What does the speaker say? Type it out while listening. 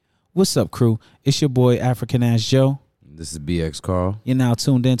What's up, crew? It's your boy, African Ass Joe. This is BX Carl. You're now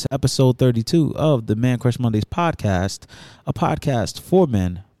tuned in to episode 32 of the Man Crush Mondays podcast, a podcast for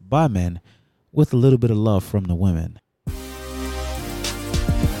men, by men, with a little bit of love from the women.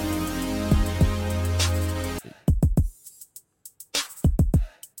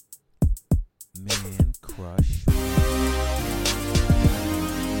 Man Crush.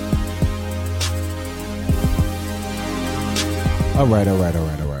 All right.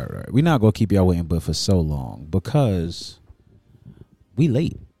 We're not going to keep y'all waiting but for so long because we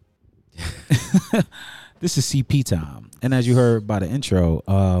late. This is CP time. And as you heard by the intro,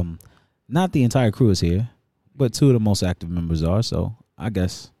 not the entire crew is here, but two of the most active members are. So I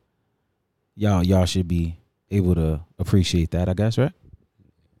guess y'all should be able to appreciate that, I guess, right?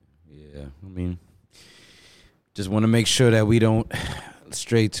 Yeah, I mean, just want to make sure that we don't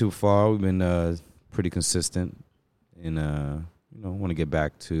stray too far. We've been pretty consistent and want to get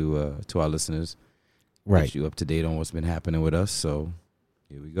back to our listeners, right? Get you up to date on what's been happening with us. So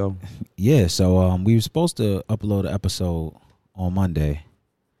here we go. Yeah. So we were supposed to upload an episode on Monday,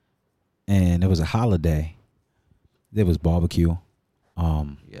 and it was a holiday. There was barbecue.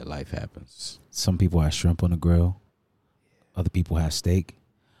 Yeah, life happens. Some people had shrimp on the grill. Other people had steak.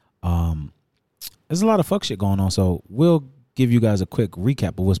 There's a lot of fuck shit going on. So we'll give you guys a quick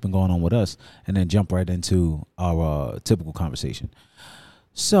recap of what's been going on with us and then jump right into our typical conversation.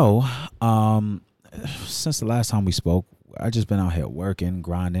 So, since the last time we spoke, I just been out here working,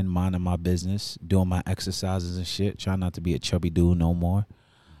 grinding, minding my business, doing my exercises and shit, trying not to be a chubby dude no more.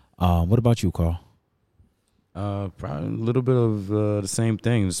 What about you, Carl? Probably a little bit of the same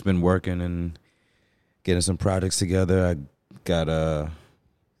thing. Just been working and getting some projects together. I got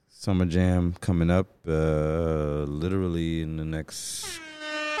Summer Jam coming up literally in the next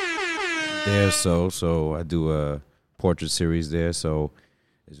day or so. So I do a portrait series there. So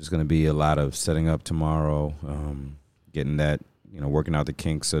it's just going to be a lot of setting up tomorrow, getting that, working out the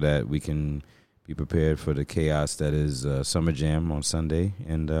kinks so that we can be prepared for the chaos that is Summer Jam on Sunday.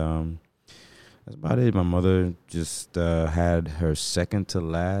 And that's about it. My mother just had her second to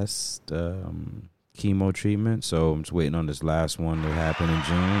last chemo treatment, so I'm just waiting on this last one to happen in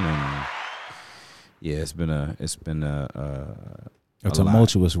June. And yeah, it's been a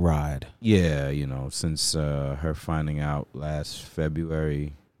tumultuous ride. Yeah, since her finding out last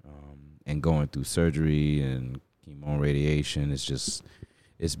February and going through surgery and chemo and radiation,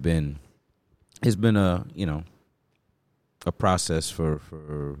 it's been a a process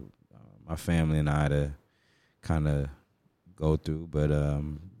for my family and I to kind of go through, but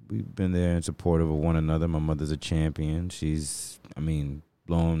we've been there in support of one another. My mother's a champion. She's,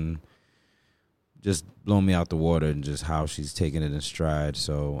 blown me out the water and just how she's taking it in stride.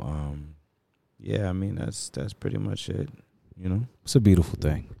 So, that's pretty much it. It's a beautiful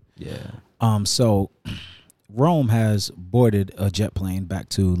thing. Yeah. So Rome has boarded a jet plane back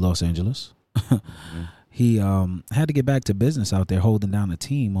to Los Angeles. Mm-hmm. He had to get back to business out there, holding down a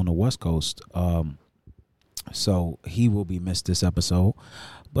team on the West Coast. So he will be missed this episode,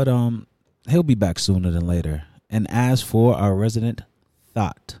 but he'll be back sooner than later. And as for our resident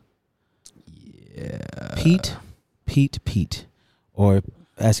thought, Pete, or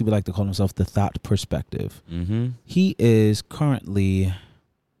as he would like to call himself, the Thought Perspective. Mm-hmm. He is currently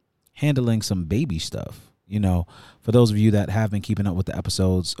handling some baby stuff. For those of you that have been keeping up with the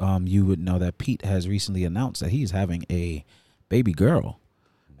episodes, you would know that Pete has recently announced that he's having a baby girl.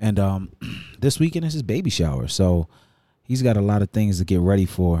 And this weekend is his baby shower. So he's got a lot of things to get ready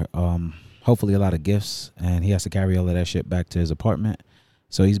for. Hopefully a lot of gifts. And he has to carry all of that shit back to his apartment.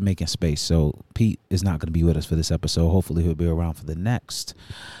 So he's making space. So Pete is not going to be with us for this episode. Hopefully he'll be around for the next.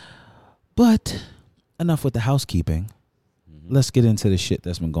 But enough with the housekeeping. Mm-hmm. Let's get into the shit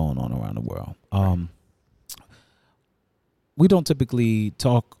that's been going on around the world. We don't typically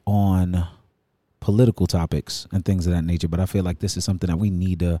talk on political topics and things of that nature, but I feel like this is something that we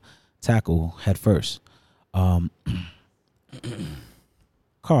need to tackle head first. Carl,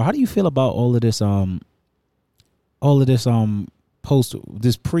 how do you feel about all of this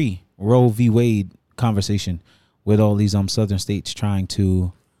this pre-Roe v. Wade conversation with all these southern states trying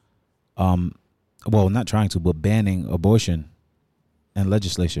to not trying to, but banning abortion and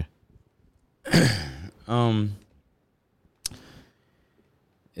legislature?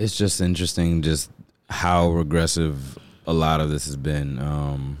 It's just interesting just how regressive a lot of this has been.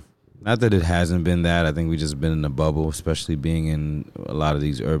 Not that it hasn't been that. I think we just been in a bubble, especially being in a lot of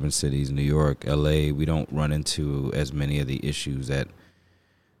these urban cities, New York, L.A. We don't run into as many of the issues that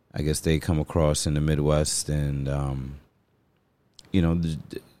I guess they come across in the Midwest. And,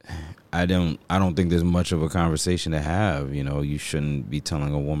 I don't think there's much of a conversation to have. You know, you shouldn't be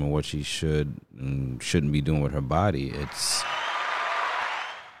telling a woman what she should and shouldn't be doing with her body.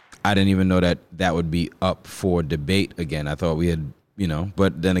 I didn't even know that would be up for debate again. I thought we had, you know,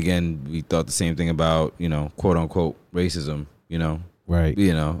 but then again, we thought the same thing about, you know, quote unquote racism, you know. Right.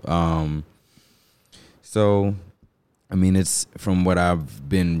 You know, so, I mean, it's from what I've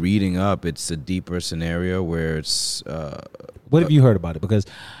been reading up, it's a deeper scenario where it's. What have you heard about it? Because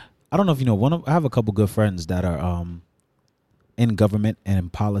I don't know if you know, I have a couple good friends that are in government and in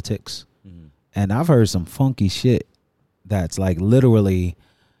politics, and I've heard some funky shit that's like literally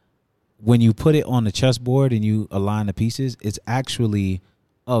when you put it on the chessboard and you align the pieces, it's actually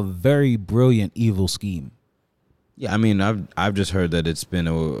a very brilliant evil scheme. Yeah, I mean, I've just heard that it's been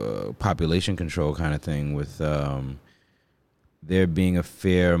a population control kind of thing with there being a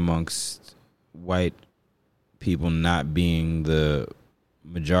fear amongst white people not being the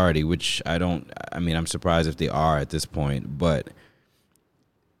majority, which I'm surprised if they are at this point, but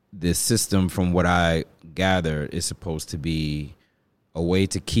this system, from what I gather, is supposed to be a way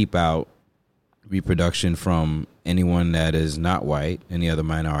to keep out reproduction from anyone that is not white, any other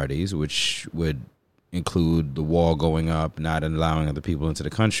minorities, which would include the wall going up, not allowing other people into the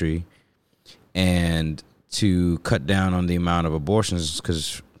country, and to cut down on the amount of abortions,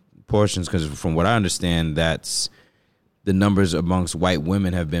 because from what I understand, that's the numbers amongst white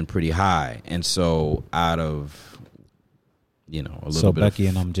women have been pretty high. And so out of, you know, a little so bit Becky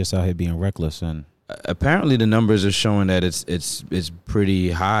and I'm just out here being reckless, and apparently the numbers are showing that it's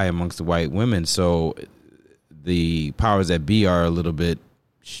pretty high amongst the white women. So the powers that be are a little bit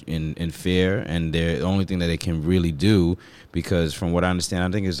in fear, and they're the only thing that they can really do, because from what I understand, I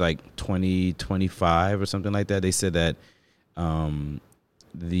think it's like 2025 or something like that. They said that I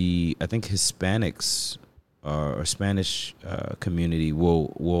think Hispanics or Spanish community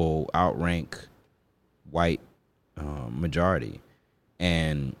will outrank white majority,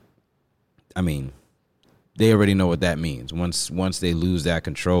 and I mean, they already know what that means. Once they lose that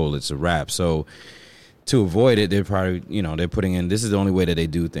control, it's a wrap. So to avoid it, they're probably, you know, they're putting in, this is the only way that they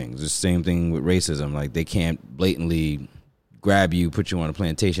do things. The same thing with racism. Like, they can't blatantly grab you, put you on a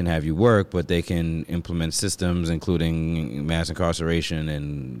plantation, have you work, but they can implement systems, including mass incarceration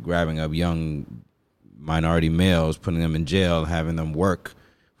and grabbing up young minority males, putting them in jail, having them work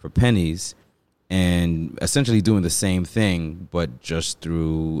for pennies, and essentially doing the same thing, but just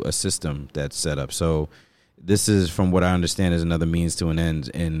through a system that's set up. So this is, from what I understand, is another means to an end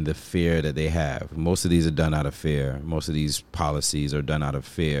in the fear that they have. Most of these are done out of fear. Most of these policies are done out of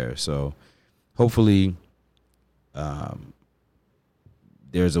fear. So hopefully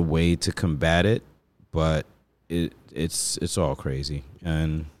there's a way to combat it, but it's all crazy.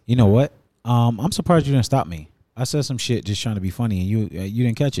 And you know what? I'm surprised you didn't stop me. I said some shit just trying to be funny, and you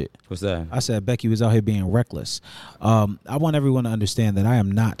didn't catch it. What's that? I said Becky was out here being reckless. I want everyone to understand that I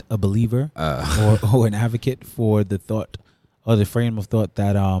am not a believer or an advocate for the thought or the frame of thought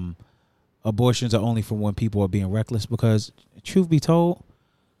that abortions are only for when people are being reckless, because truth be told,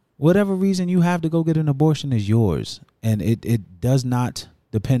 whatever reason you have to go get an abortion is yours, and it does not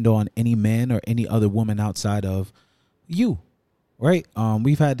depend on any man or any other woman outside of you. Right.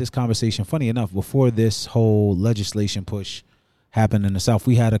 We've had this conversation, funny enough, before this whole legislation push happened in the South.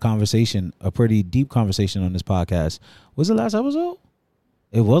 We had a pretty deep conversation on this podcast. Was it last episode?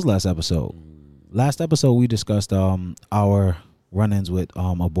 It was last episode. Last episode, we discussed our run-ins with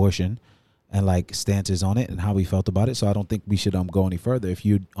abortion and like stances on it and how we felt about it. So I don't think we should go any further. If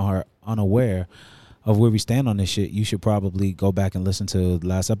you are unaware of where we stand on this shit, you should probably go back and listen to the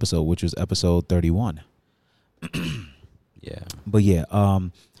last episode, which was episode 31. Yeah. But yeah,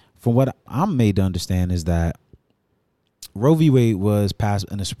 from what I'm made to understand is that Roe v. Wade was passed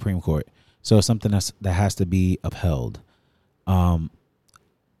in the Supreme Court. So it's something that has to be upheld.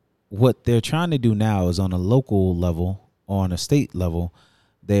 What they're trying to do now is on a local level or on a state level,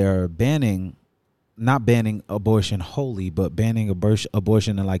 they're not banning abortion wholly, but banning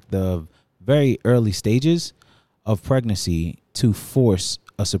abortion in like the very early stages of pregnancy to force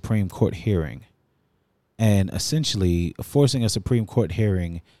a Supreme Court hearing. And essentially, forcing a Supreme Court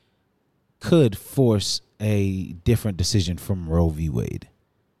hearing could force a different decision from Roe v. Wade,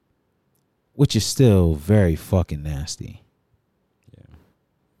 which is still very fucking nasty. Yeah.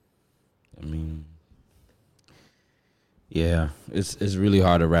 I mean, yeah, it's really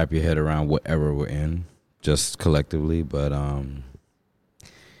hard to wrap your head around whatever we're in, just collectively. But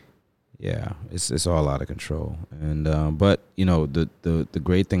yeah, it's all out of control. And but you know, the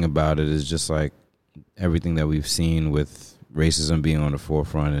great thing about it is just like everything that we've seen with racism being on the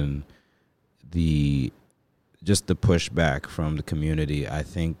forefront and the just the pushback from the community. I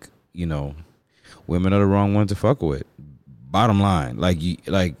think, women are the wrong ones to fuck with. Bottom line,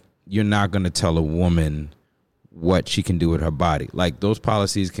 you're not going to tell a woman what she can do with her body. Like, those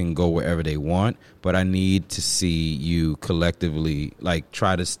policies can go wherever they want, but I need to see you collectively,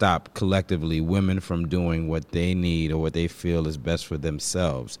 try to stop collectively women from doing what they need or what they feel is best for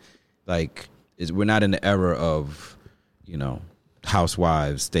themselves. We're not in the era of,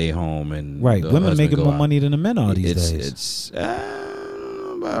 housewives stay home and right. Women making more money than the men are these days. It's I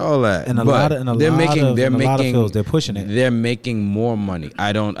don't know about all that, and a lot of fields they're pushing it. They're making more money.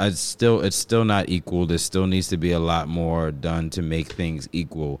 It's still not equal. There still needs to be a lot more done to make things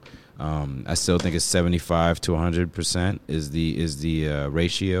equal. I still think it's 75 to 100% is the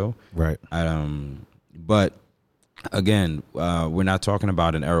ratio. Right. But again, we're not talking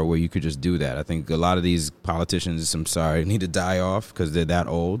about an era where you could just do that. I think a lot of these politicians, I'm sorry, need to die off because they're that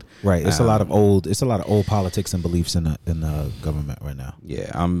old. Right. It's a lot of old politics and beliefs in the government right now.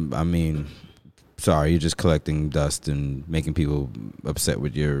 Yeah. Sorry, you're just collecting dust and making people upset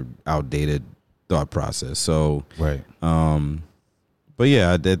with your outdated thought process. So, right. But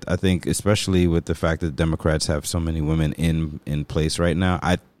yeah, I think especially with the fact that Democrats have so many women in place right now,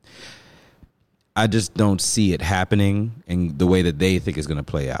 I just don't see it happening in the way that they think it's going to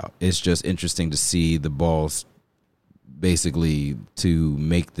play out. It's just interesting to see the balls basically to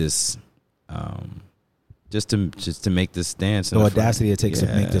make this, just to make this stance. The audacity it takes to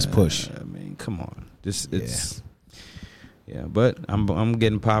make this push. I mean, come on. But I'm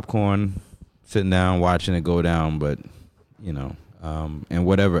getting popcorn, sitting down, watching it go down, but, and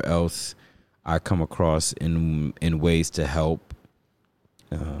whatever else I come across in ways to help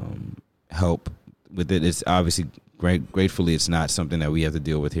with it. It's obviously gratefully it's not something that we have to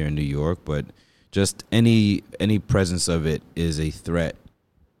deal with here in New York, but just any presence of it is a threat,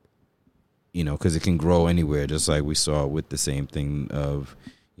 because it can grow anywhere, just like we saw with the same thing of,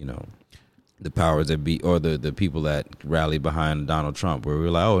 the powers that be, or the people that rallied behind Donald Trump, where we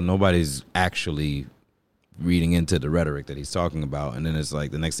were like, oh, nobody's actually reading into the rhetoric that he's talking about. And then it's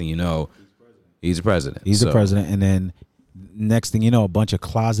like the next thing you know, he's the president. He's the president. And then next thing you know, a bunch of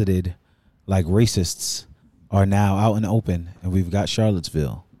closeted racists are now out in the open, and we've got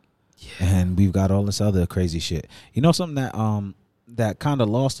Charlottesville, and we've got all this other crazy shit. Something that kind of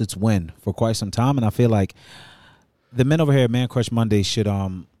lost its wind for quite some time, and I feel like the men over here at Man Crush Monday should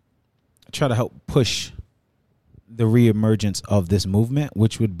try to help push the reemergence of this movement,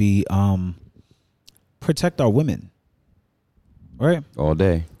 which would be protect our women, right? All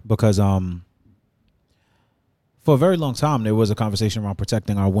day, because for a very long time, there was a conversation around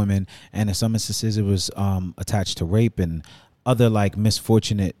protecting our women, and in some instances, it was attached to rape and other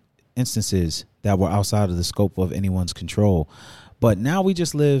misfortunate instances that were outside of the scope of anyone's control. But now we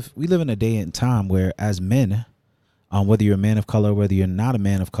live in a day and time where, as men, whether you're a man of color, whether you're not a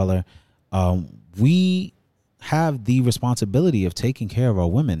man of color, we have the responsibility of taking care of our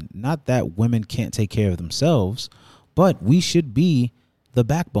women. Not that women can't take care of themselves, but we should be the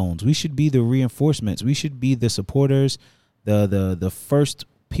backbones. We should be the reinforcements. We should be the supporters, the first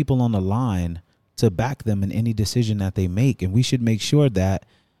people on the line to back them in any decision that they make. And we should make sure that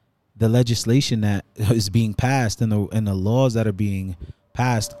the legislation that is being passed and the laws that are being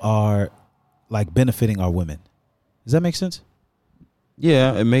passed are benefiting our women. Does that make sense?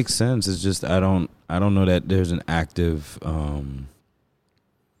 Yeah, it makes sense. It's just I don't know that there's an active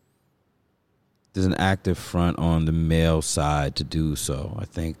front on the male side to do so. I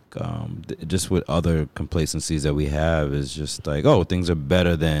think just with other complacencies that we have is just things are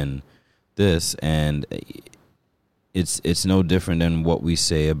better than this, and it's no different than what we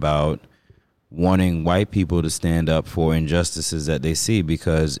say about wanting white people to stand up for injustices that they see,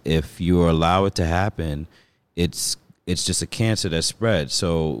 because if you allow it to happen, it's just a cancer that spreads.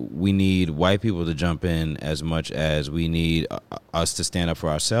 So we need white people to jump in as much as we need us to stand up for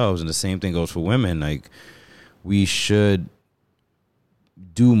ourselves. And the same thing goes for women. We should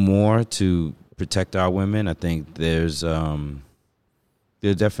do more to protect our women. I think there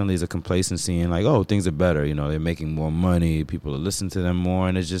definitely is a complacency in oh, things are better. They're making more money. People are listening to them more.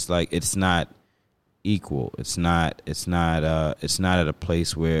 And it's just it's not equal. It's not at a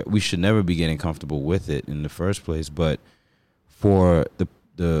place where we should never be getting comfortable with it in the first place. But for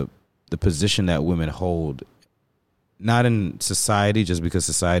the position that women hold, not in society, just because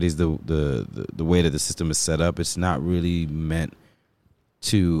society is the way that the system is set up, it's not really meant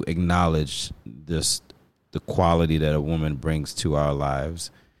to acknowledge the quality that a woman brings to our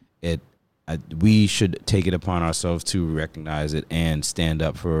lives. We should take it upon ourselves to recognize it and stand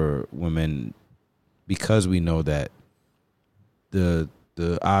up for women, because we know that the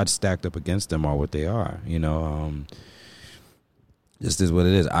the odds stacked up against them are what they are. This is what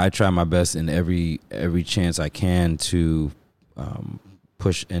it is. I try my best in every chance I can to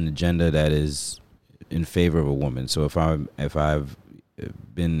push an agenda that is in favor of a woman. So if I've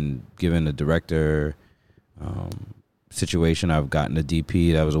been given a director situation, I've gotten a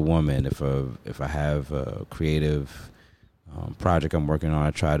DP that was a woman. If I have a creative project I'm working on,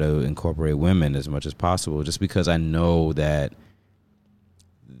 I try to incorporate women as much as possible, just because I know that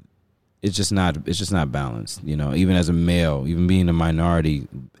it's just not balanced. Even as a male, even being a minority,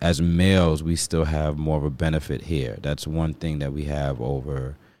 as males, we still have more of a benefit here. That's one thing that we have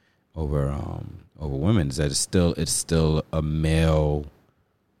over women, is that it's still a male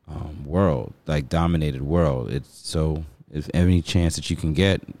world, like dominated world. If any chance that you can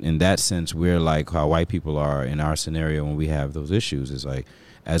get, in that sense, we're like how white people are in our scenario when we have those issues. Is like,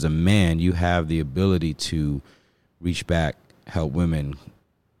 as a man, you have the ability to reach back, help women,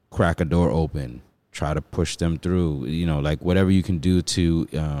 crack a door open, try to push them through, like whatever you can do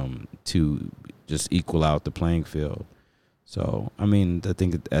to just equal out the playing field. So, I mean, I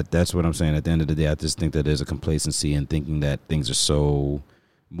think that's what I'm saying. At the end of the day, I just think that there's a complacency in thinking that things are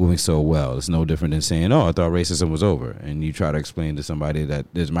moving so well. It's no different than saying, I thought racism was over. And you try to explain to somebody that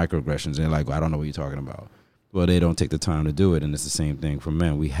there's microaggressions, and they're like, well, I don't know what you're talking about. Well, they don't take the time to do it. And it's the same thing for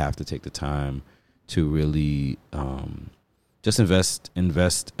men. We have to take the time to really just invest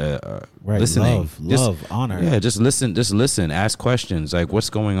right, listening, love, honor. Yeah, just listen, ask questions like, what's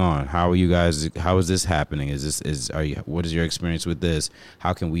going on? How are you guys? How is this happening? What is your experience with this?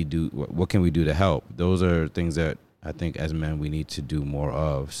 What can we do to help? Those are things that I think as men we need to do more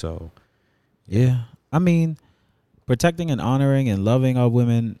of. So yeah, I mean, protecting and honoring and loving our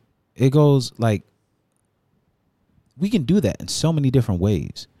women, it goes like, we can do that in so many different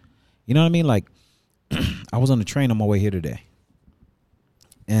ways. You know what I mean? Like, I was on the train on my way here today,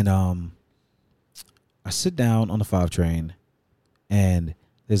 and I sit down on the 5 train, and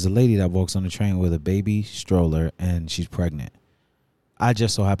there's a lady that walks on the train with a baby stroller, and she's pregnant. I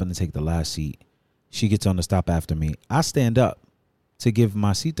just so happen to take the last seat. She gets on the stop after me. I stand up to give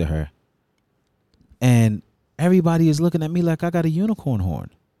my seat to her, and everybody is looking at me like I got a unicorn horn,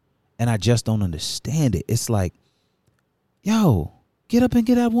 and I just don't understand it. It's like, yo, get up and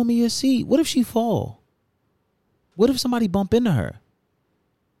get that woman your seat. What if she fall? What if somebody bump into her?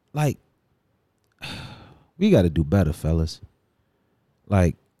 Like, we got to do better, fellas.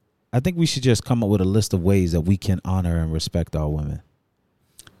 Like, I think we should just come up with a list of ways that we can honor and respect our women.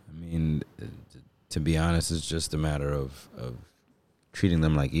 I mean, to be honest, it's just a matter of treating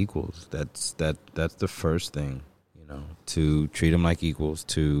them like equals. That's the first thing, to treat them like equals.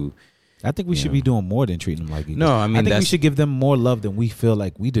 I think we should be doing more than treating them like equals. No, I mean, I think we should give them more love than we feel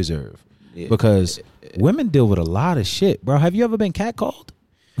like we deserve. Because women deal with a lot of shit, bro. Have you ever been catcalled?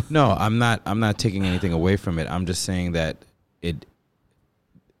 No, I'm not taking anything away from it. I'm just saying that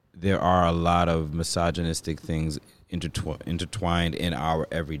there are a lot of misogynistic things intertwined in our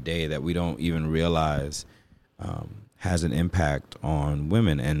everyday that we don't even realize has an impact on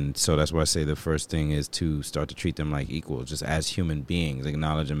women. And so that's why I say the first thing is to start to treat them like equals, just as human beings,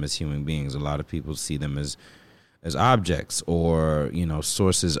 acknowledge them as human beings. A lot of people see them as objects or,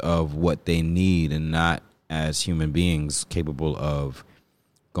 sources of what they need, and not as human beings capable of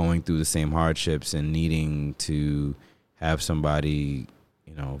going through the same hardships and needing to have somebody,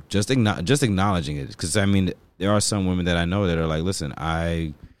 just acknowledging it. Because, I mean, there are some women that I know that are like, listen,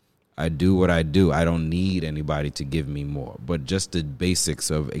 I do what I do. I don't need anybody to give me more. But just the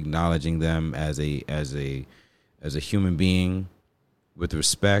basics of acknowledging them as a human being with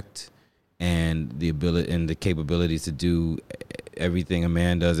respect, and the ability and the capabilities to do everything a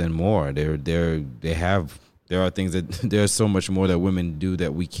man does and more. There are things that there's so much more that women do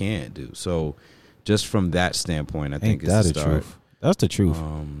that we can't do. So just from that standpoint, I think it's the start. Truth. That's the truth.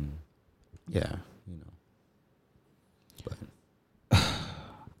 Yeah, But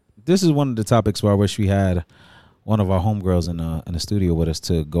this is one of the topics where I wish we had one of our homegirls in the studio with us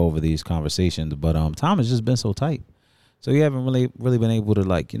to go over these conversations. But time has just been so tight, so we haven't really been able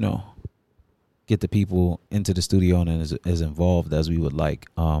to get the people into the studio and as involved as we would like.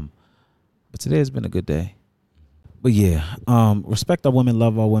 But today has been a good day. But yeah, respect our women,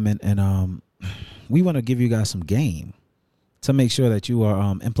 love our women, and we want to give you guys some game to make sure that you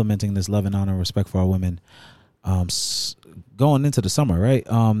are implementing this love and honor and respect for our women going into the summer, right?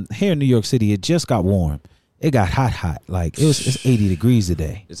 Here in New York City, it just got warm. It got hot. Like it's 80 degrees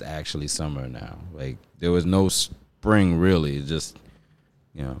today. It's actually summer now. Like there was no spring really. It just,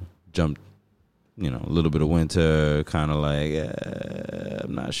 jumped. A little bit of winter, kind of like,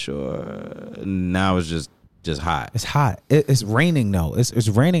 I'm not sure. Now it's just just hot. It's hot. It's raining though. It's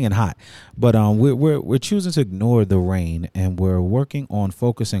raining and hot. But we're choosing to ignore the rain, and we're working on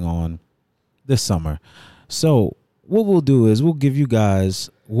focusing on this summer. So what we'll do is we'll give you guys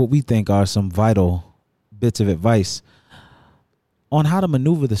what we think are some vital bits of advice on how to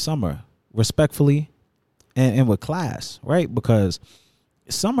maneuver the summer respectfully and with class, right? Because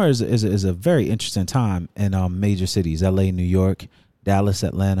summer is a very interesting time in major cities, LA, New York, Dallas,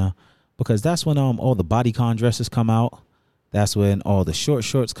 Atlanta, because that's when all the bodycon dresses come out. That's when all the short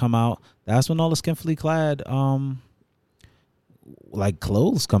shorts come out. That's when all the skimpily clad like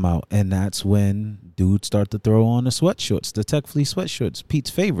clothes come out, and that's when dudes start to throw on the sweatshorts, the tech fleece sweatshirts, Pete's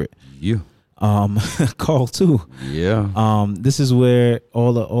favorite. You. Carl too. Yeah. This is where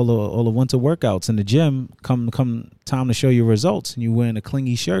all the winter workouts in the gym come time to show your results, and you're wearing the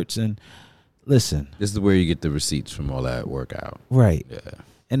clingy shirts. And listen, This is where you get the receipts from all that workout. right? Yeah.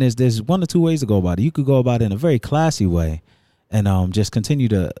 And there's one or two ways to go about it. You could go about it in a very classy way, and just continue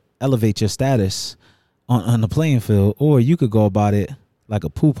to elevate your status on the playing field, or you could go about it like a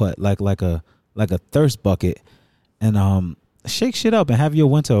poop hut, like a thirst bucket, and shake shit up and have your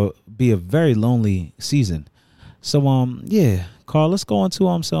winter be a very lonely season. So yeah, Carl, let's go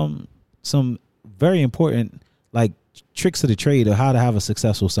into some very important like tricks of the trade of how to have a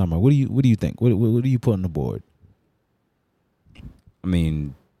successful summer. What do you think? What do you put on the board? I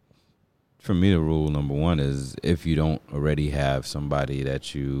mean, for me, the rule number one is if you don't already have somebody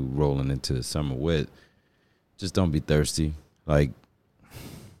that you rolling into the summer with, just don't be thirsty. Like,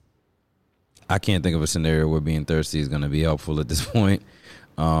 I can't think of a scenario where being thirsty is going to be helpful at this point.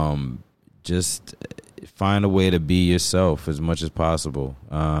 Just find a way to be yourself as much as possible.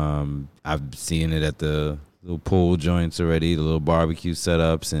 I've seen it at the little pool joints already, the little barbecue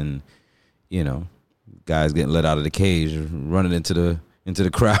setups, and, you know, guys getting let out of the cage, running into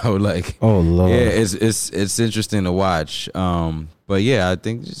the crowd. Like, oh Lord, yeah, it's interesting to watch. But yeah, I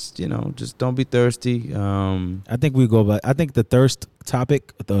think just don't be thirsty. I think we go back. I think the thirst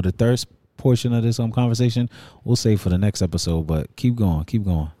topic, or the thirst portion of this conversation, we'll save for the next episode. But keep going.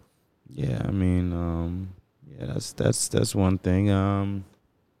 Yeah, I mean, yeah, that's one thing.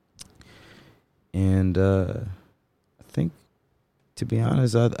 And I think, to be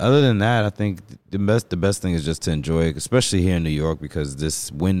honest, other than that, I think the best thing is just to enjoy it, especially here in New York, because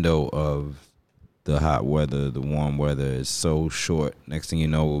this window of the hot weather, the warm weather is so short. Next thing you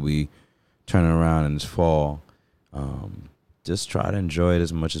know, we'll be turning around and it's fall. Just try to enjoy it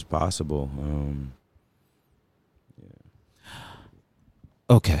as much as possible. Yeah.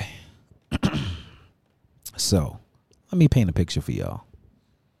 Okay. So, let me paint a picture for y'all.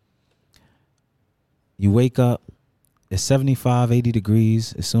 You wake up, it's 75, 80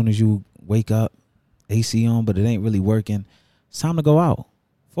 degrees. As soon as you wake up, AC on, but it ain't really working. It's time to go out.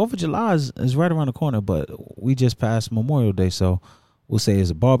 4th of July is right around the corner, but we just passed Memorial Day, so we'll say it's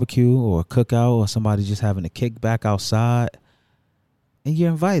a barbecue or a cookout or somebody just having a kickback outside, and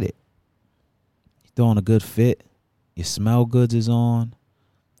you're invited. You're throwing a good fit. Your smell goods is on.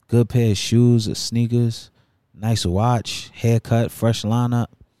 Good pair of shoes or sneakers. Nice watch, haircut, fresh lineup.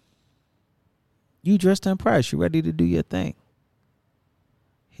 You dressed to impress. You ready to do your thing.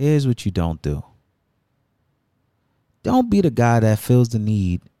 Here's what you don't do. Don't be the guy that feels the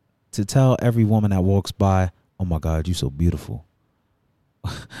need to tell every woman that walks by, oh my God, you're so beautiful.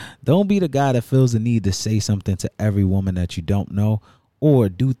 Don't be the guy that feels the need to say something to every woman that you don't know, or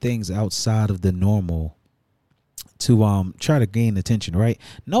do things outside of the normal to try to gain attention, right?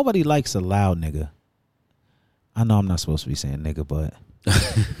 Nobody likes a loud nigga. I know I'm not supposed to be saying nigga, but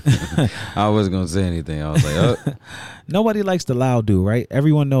I wasn't going to say anything. I was like, oh. Nobody likes the loud dude, right?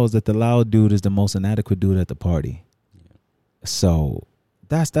 Everyone knows that the loud dude is the most inadequate dude at the party. Yeah. So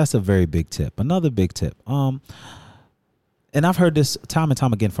that's a very big tip. Another big tip. And I've heard this time and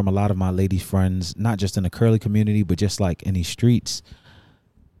time again from a lot of my lady friends, not just in the curly community, but just like in these streets.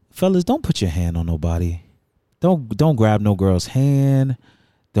 Fellas, don't put your hand on nobody. Don't grab no girl's hand.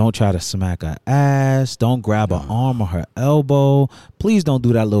 Don't try to smack her ass. Don't grab her arm or her elbow. Please don't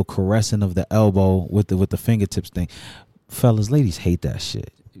do that little caressing of the elbow with the fingertips thing. Fellas, ladies hate that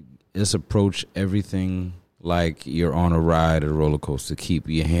shit. Just approach everything like you're on a ride or a roller coaster. Keep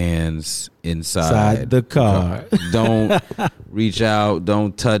your hands inside the car. Don't reach out.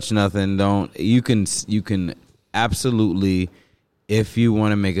 Don't touch nothing. You can absolutely, if you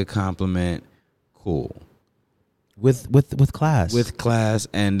want to make a compliment, cool. With class. With class.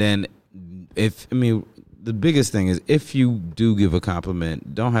 And then the biggest thing is, if you do give a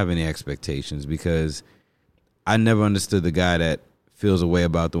compliment, don't have any expectations, because I never understood the guy that feels a way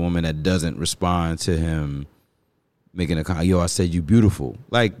about the woman that doesn't respond to him making a comment. Yo, I said you beautiful.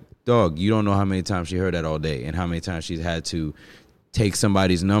 Like, dog, you don't know how many times she heard that all day and how many times she's had to take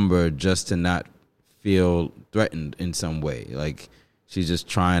somebody's number just to not feel threatened in some way. Like, she's just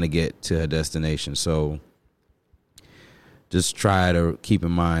trying to get to her destination. So just try to keep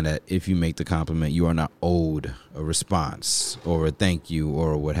in mind that if you make the compliment, you are not owed a response or a thank you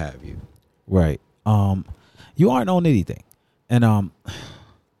or what have you. Right. You aren't owed anything. And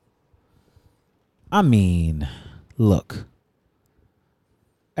I mean, look,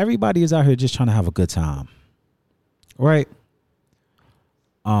 everybody is out here just trying to have a good time. Right?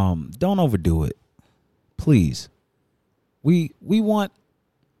 Don't overdo it. Please. We want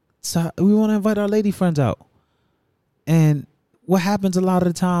to invite our lady friends out. And what happens a lot of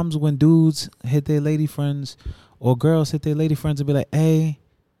the times when dudes hit their lady friends or girls hit their lady friends and be like, hey,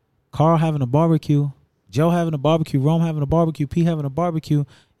 Carl having a barbecue, Joe having a barbecue, Rome having a barbecue, P having a barbecue,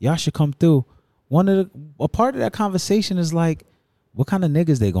 y'all should come through. A part of that conversation is like, what kind of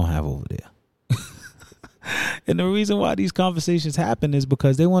niggas they gonna have over there? And the reason why these conversations happen is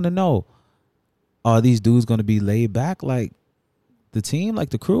because they want to know, are these dudes gonna be laid back like the team,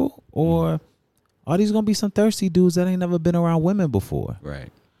 like the crew, or are these gonna be some thirsty dudes that ain't never been around women before?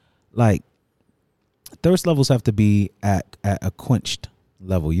 Right. Like, thirst levels have to be at a quenched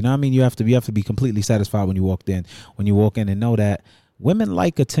level. You know what I mean? You have to be completely satisfied when you walk in and know that women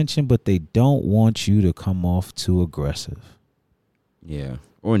like attention, but they don't want you to come off too aggressive. Yeah.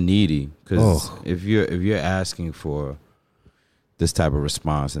 Or needy. Because if you're asking for this type of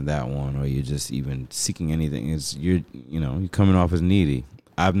response in that one, or you're just even seeking anything, you're coming off as needy.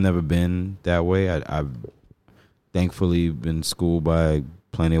 I've never been that way. I've thankfully been schooled by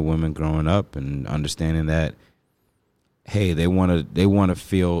plenty of women growing up and understanding that, hey, they want to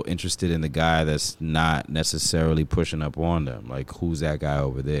feel interested in the guy that's not necessarily pushing up on them. Like, who's that guy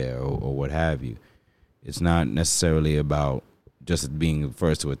over there, or what have you. It's not necessarily about just being the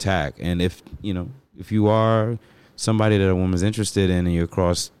first to attack. And if you are somebody that a woman's interested in and you're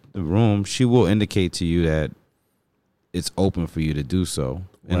across the room, she will indicate to you that it's open for you to do so.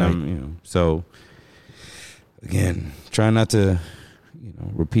 And right. So again, try not to,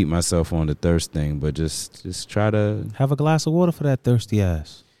 repeat myself on the thirst thing, but just try to have a glass of water for that thirsty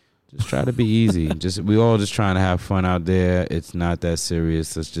ass. Just try to be easy. We all just trying to have fun out there. It's not that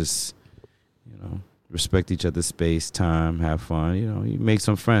serious. Let's just, respect each other's space, time, have fun. You make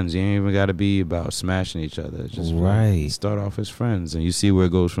some friends. You ain't even got to be about smashing each other. Just right. Start off as friends, and you see where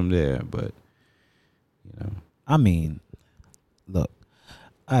it goes from there. But, I mean, look,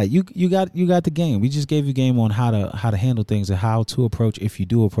 you got the game. We just gave you game on how to handle things and how to approach if you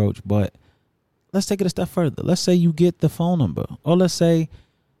do approach. But let's take it a step further. Let's say you get the phone number, or let's say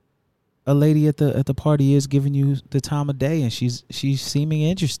a lady at the party is giving you the time of day and she's seeming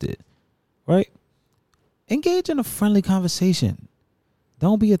interested, right? Engage in a friendly conversation.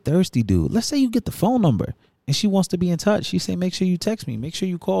 Don't be a thirsty dude. Let's say you get the phone number and she wants to be in touch. She say, make sure you text me. Make sure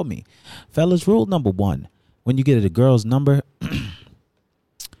you call me. Fellas, rule number 1, when you get a girl's number,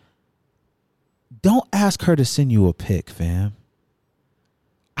 don't ask her to send you a pic, fam.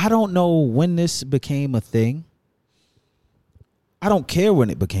 I don't know when this became a thing. I don't care when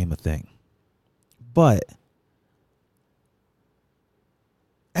it became a thing. But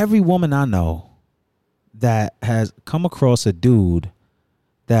every woman I know that has come across a dude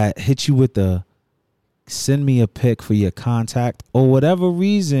that hit you with the send me a pic for your contact, or whatever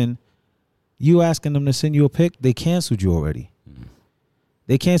reason you asking them to send you a pic, they canceled you already.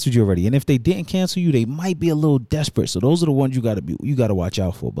 They canceled you already. And if they didn't cancel you, they might be a little desperate. So those are the ones you gotta watch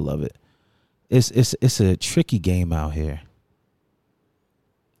out for, beloved. It's a tricky game out here.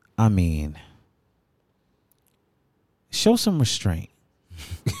 I mean, show some restraint.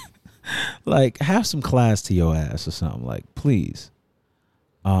 Like, have some class to your ass or something. Like, please.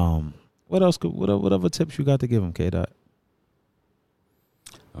 What else? What other tips you got to give them, K-Dot?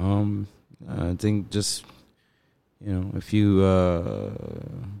 I think just, if you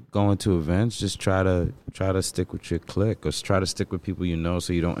go into events, just try to stick with your clique, or try to stick with people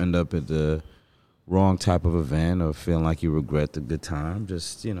so you don't end up at the wrong type of event or feeling like you regret the good time.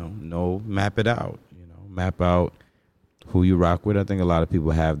 Just map it out. Map out who you rock with. I think a lot of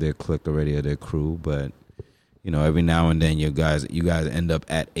people have their clique already or their crew, but every now and then you guys end up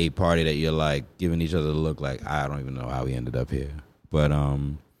at a party that you're like giving each other the look like, I don't even know how we ended up here. But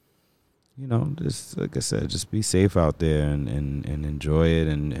just like I said, just be safe out there and enjoy it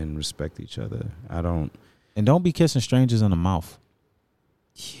and respect each other. And don't be kissing strangers in the mouth.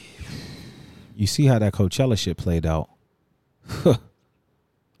 You see how that Coachella shit played out.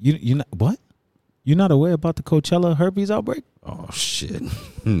 You not, what? You're not aware about the Coachella herpes outbreak? Oh shit.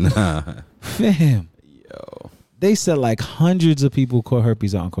 Nah. Fam. Yo. They said like hundreds of people caught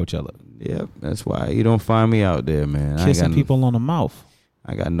herpes out on Coachella. Yep, that's why you don't find me out there, man. Kissing people on the mouth.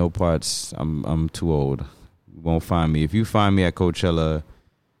 I got no parts. I'm too old. You won't find me. If you find me at Coachella,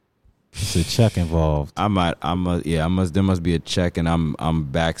 it's a check involved. There must be a check, and I'm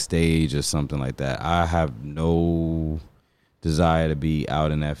backstage or something like that. I have no desire to be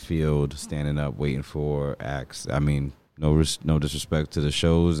out in that field, standing up, waiting for acts. I mean, no disrespect to the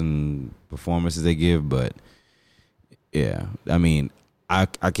shows and performances they give, but yeah, I mean, I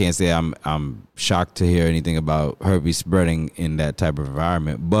can't say I'm shocked to hear anything about herpes spreading in that type of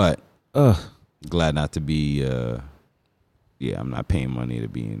environment, but glad not to be. I'm not paying money to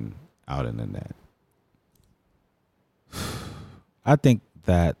be out in that. I think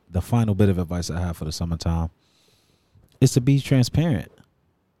that the final bit of advice I have for the summertime is to be transparent.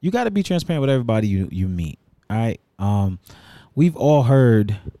 You got to be transparent with everybody you meet. All right. We've all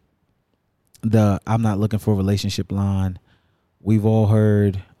heard the "I'm not looking for a relationship" line. We've all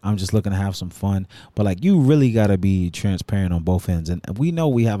heard "I'm just looking to have some fun." But like, you really got to be transparent on both ends. And we know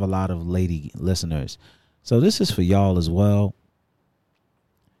we have a lot of lady listeners, so this is for y'all as well.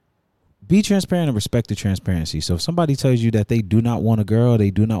 Be transparent and respect the transparency. So if somebody tells you that they do not want a girl,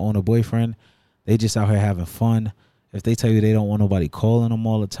 they do not want a boyfriend, they just out here having fun. If they tell you they don't want nobody calling them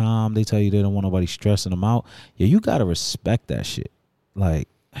all the time, they tell you they don't want nobody stressing them out, yeah, you got to respect that shit. Like,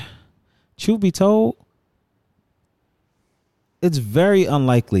 truth be told, it's very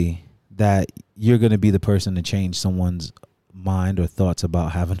unlikely that you're going to be the person to change someone's mind or thoughts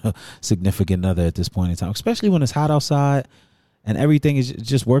about having a significant other at this point in time, especially when it's hot outside and everything is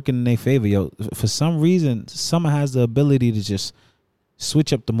just working in their favor. Yo, for some reason, summer has the ability to just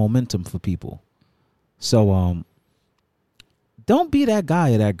switch up the momentum for people. So, don't be that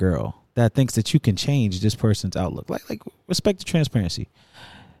guy or that girl that thinks that you can change this person's outlook. Like respect the transparency.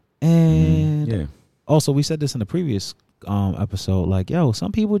 And also, we said this in the previous episode. Like, yo,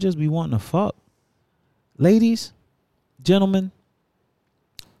 some people just be wanting to fuck. Ladies, gentlemen,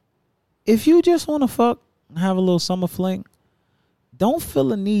 if you just want to fuck, have a little summer fling, don't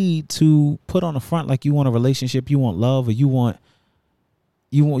feel a need to put on the front like you want a relationship, you want love, or you want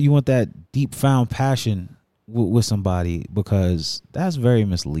that deep found passion with somebody, because that's very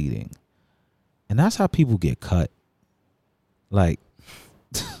misleading. And that's how people get cut. Like,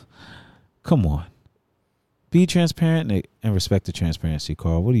 come on. Be transparent and respect the transparency,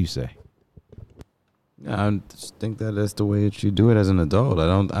 Carl. What do you say? I just think that that's the way that you do it as an adult.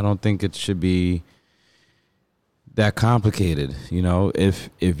 I don't think it should be that complicated. You know, if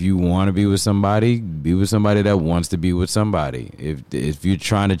you want to be with somebody that wants to be with somebody. If you're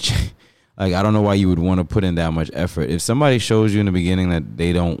trying to like, I don't know why you would want to put in that much effort. If somebody shows you in the beginning that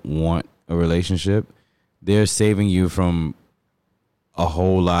they don't want a relationship, they're saving you from a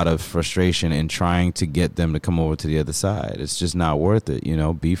whole lot of frustration in trying to get them to come over to the other side. It's just not worth it. You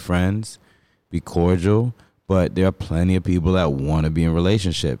know, be friends, be cordial, but there are plenty of people that want to be in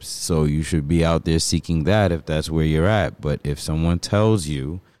relationships. So you should be out there seeking that if that's where you're at. But if someone tells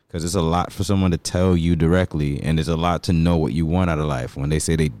you, because it's a lot for someone to tell you directly, and it's a lot to know what you want out of life. When they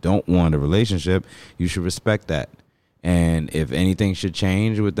say they don't want a relationship, you should respect that. And if anything should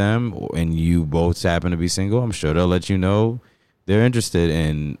change with them and you both happen to be single, I'm sure they'll let you know they're interested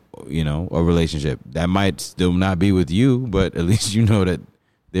in, you know, a relationship. That might still not be with you, but at least you know that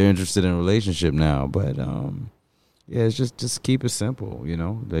they're interested in a relationship now. But yeah, it's just keep it simple, you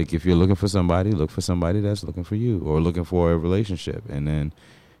know. Like, if you're looking for somebody, look for somebody that's looking for you or looking for a relationship, and then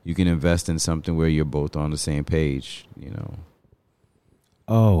you can invest in something where you're both on the same page, you know.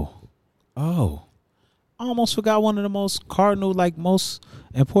 Oh. I almost forgot one of the most cardinal, like, most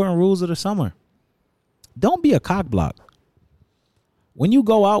important rules of the summer. Don't be a cock block. When you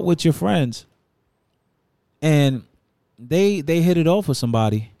go out with your friends and they hit it off with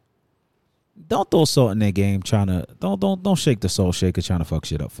somebody, don't throw salt in their game don't shake the salt shaker trying to fuck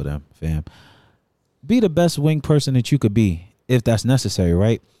shit up for them, fam. Be the best wing person that you could be, if that's necessary,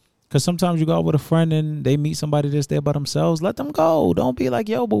 right? Because sometimes you go out with a friend and they meet somebody that's there by themselves. Let them go. Don't be like,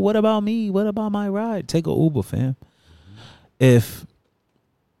 yo, but what about me? What about my ride? Take a Uber, fam. If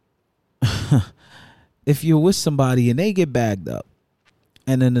you're with somebody and they get bagged up,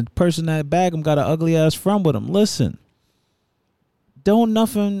 and then the person that bagged them got an ugly ass friend with them, listen, don't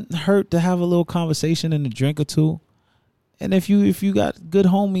nothing hurt to have a little conversation and a drink or two. And if you got good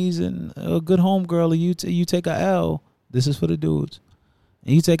homies and a good homegirl, or you take a L, this is for the dudes.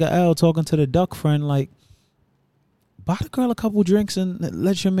 And you take a L talking to the duck friend, like, buy the girl a couple drinks and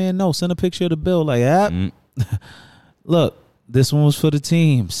let your man know. Send a picture of the bill, like, look, this one was for the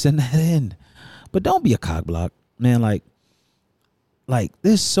team. Send that in. But don't be a cock block, man. Like like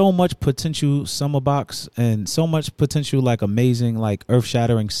there's so much potential summer box and so much potential like amazing like earth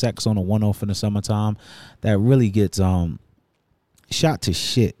shattering sex on a 1-off in the summertime that really gets shot to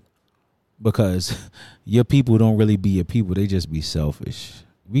shit because your people don't really be your people. They just be selfish.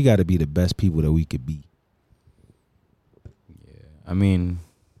 We got to be the best people that we could be. Yeah, I mean,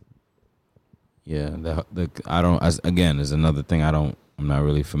 yeah, I don't. Again, there's another thing I'm not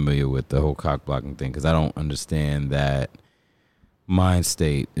really familiar with the whole cock blocking thing because I don't understand that mind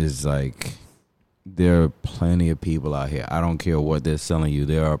state is like. There are plenty of people out here. I don't care what they're selling you.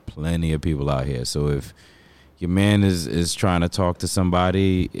 There are plenty of people out here. So if your man is trying to talk to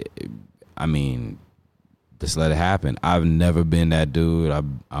somebody, I mean, just let it happen. I've never been that dude.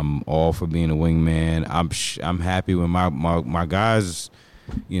 I'm all for being a wingman. I'm happy when my guys,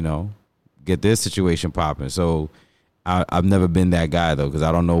 get their situation popping. So I've never been that guy though, because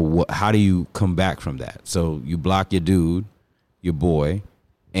I don't know how do you come back from that. So you block your dude, your boy,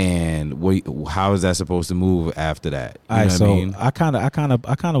 and how is that supposed to move after that? All right, so I kind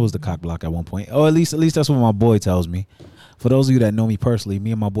of was the cock block at one point, or at least that's what my boy tells me. For those of you that know me personally,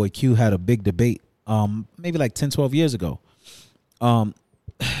 me and my boy Q had a big debate, maybe like 10, 12 years ago.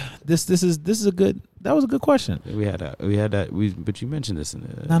 This is a good. That was a good question. We had that. But you mentioned this in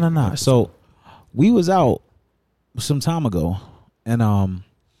the no. So we was out some time ago, and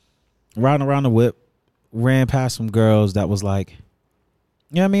riding around the whip, ran past some girls that was like.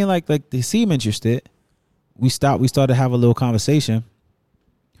 You know what I mean? Like they seem interested. We stopped. We started to have a little conversation.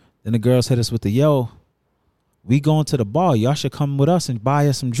 Then the girls hit us with the, yo, we going to the bar. Y'all should come with us and buy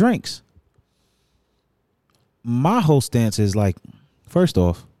us some drinks. My whole stance is like, first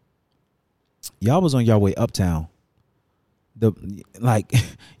off, y'all was on your way uptown.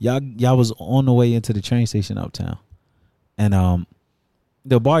 Y'all was on the way into the train station uptown. And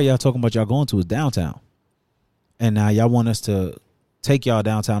the bar y'all talking about y'all going to is downtown. And now y'all want us to take y'all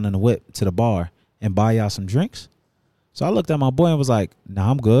downtown in the whip to the bar and buy y'all some drinks. So I looked at my boy and was like,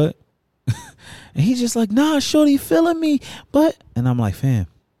 nah, I'm good. And he's just like, nah, shorty feeling me. And I'm like, fam,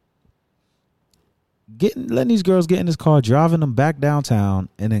 letting these girls get in this car, driving them back downtown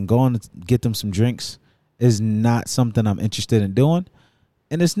and then going to get them some drinks is not something I'm interested in doing.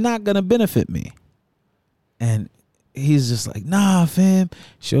 And it's not going to benefit me. And he's just like, nah, fam.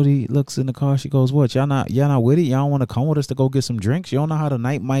 Shorty looks in the car. She goes, what? Y'all not with it? Y'all don't want to come with us to go get some drinks? You don't know how the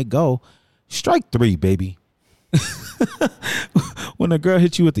night might go. Strike 3, baby. When a girl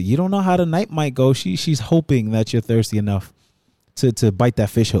hits you with you don't know how the night might go. She's hoping that you're thirsty enough to bite that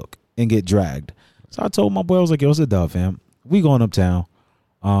fish hook and get dragged. So I told my boy, I was like, yo, it's a dub, fam. We going uptown.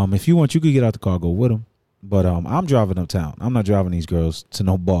 If you want, you could get out the car, go with him. But I'm driving uptown. I'm not driving these girls to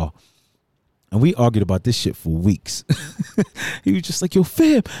no bar. And we argued about this shit for weeks. He was just like, yo,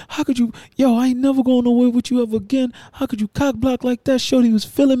 fam, how could you, I ain't never going nowhere with you ever again. How could you cock block like that? Shorty was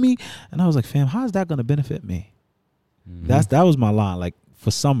feeling me. And I was like, fam, how's that going to benefit me? Mm-hmm. That was my line. Like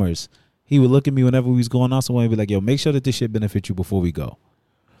for summers, he would look at me whenever we was going out somewhere and be like, yo, make sure that this shit benefits you before we go.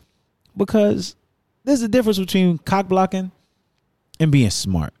 Because there's a difference between cock blocking and being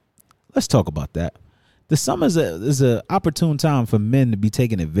smart. Let's talk about that. The summer is a opportune time for men to be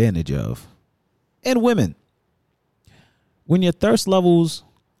taken advantage of. And women, when your thirst levels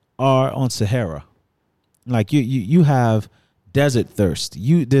are on Sahara, like you have desert thirst,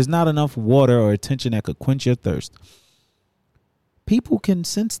 there's not enough water or attention that could quench your thirst. People can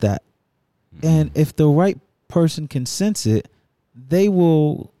sense that, and if the right person can sense it, they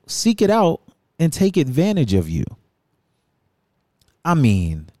will seek it out and take advantage of you. I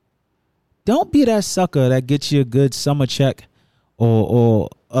mean, don't be that sucker that gets you a good summer check or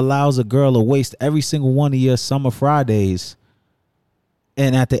allows a girl to waste every single one of your summer Fridays.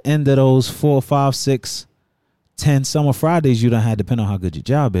 And at the end of those 4, 5, 6, 10 summer Fridays you done had, depending on how good your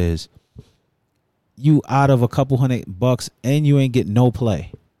job is, you out of a couple $100 and you ain't get no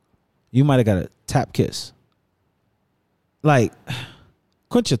play. You might have got a tap kiss. Like,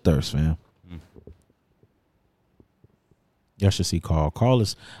 quench your thirst, fam. Y'all should see Carl.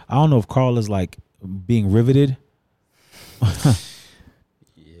 I don't know if Carl is like being riveted.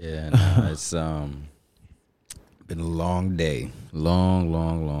 Yeah, no, it's been a long day,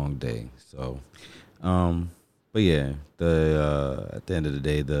 long day. So, but yeah, at the end of the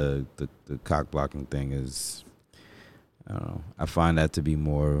day, the cock blocking thing is, I don't know. I find that to be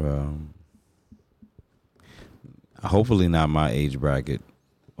more, hopefully not my age bracket.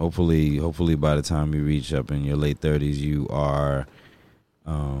 Hopefully by the time you reach up in your late 30s, you are,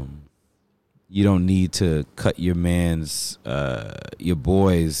 you don't need to cut your your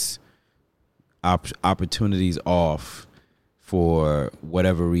boys' opportunities off for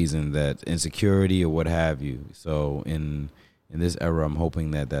whatever reason, that insecurity or what have you. So in in this era, I'm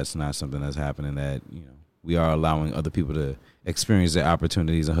hoping that that's not something that's happening, that, we are allowing other people to experience their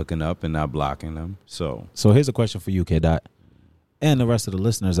opportunities and hooking up and not blocking them. So here's a question for you, K. Dot, and the rest of the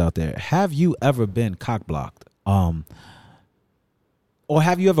listeners out there. Have you ever been cock blocked? Or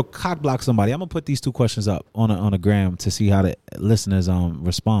have you ever cock blocked somebody? I'm gonna put these two questions up on a gram to see how the listeners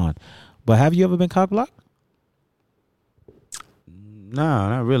respond. But have you ever been cock blocked? No,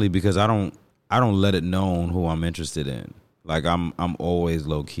 not really, because I don't let it known who I'm interested in. Like I'm always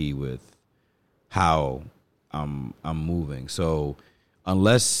low key with how I'm moving. So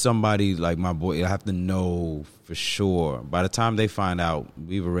unless somebody like my boy, I have to know for sure. By the time they find out,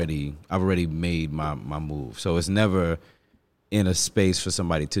 I've already made my move. So it's never in a space for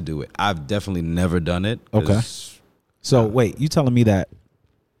somebody to do it. I've definitely never done it. Okay. So wait, you telling me that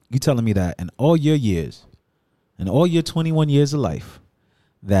in all your years, in all your 21 years of life,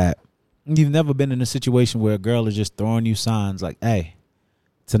 that you've never been in a situation where a girl is just throwing you signs like, hey,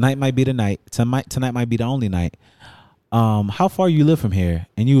 tonight might be the night. Tonight might be the only night. How far you live from here?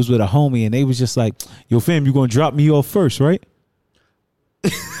 And you was with a homie and they was just like, yo, fam, you gonna drop me off first, right?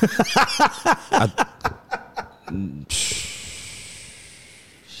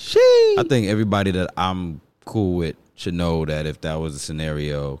 I think everybody that I'm cool with should know that if that was a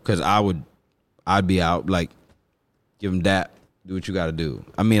scenario, because I'd be out, like, give them that, do what you got to do.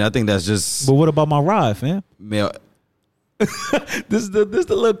 I mean, I think that's just. But what about my ride, fam? Male. This the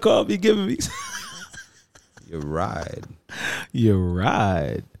little call you giving me. Your ride. Your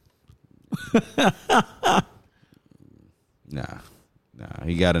ride. Nah,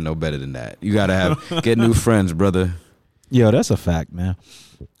 you got to know better than that. You got to get new friends, brother. Yo, that's a fact, man.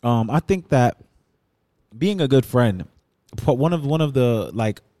 I think that being a good friend, one of the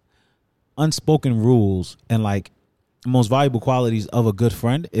like unspoken rules and like most valuable qualities of a good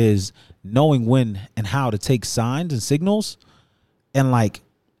friend is knowing when and how to take signs and signals and, like,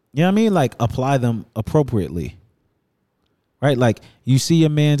 you know what I mean? Like, apply them appropriately. Right? Like, you see your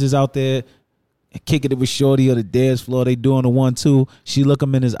mans is out there kicking it with shorty on the dance floor. They doing the 1-2. She look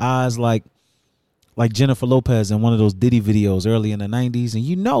him in his eyes like Jennifer Lopez in one of those Diddy videos early in the 90s. And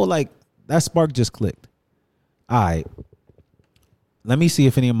you know, like, that spark just clicked. All right. Let me see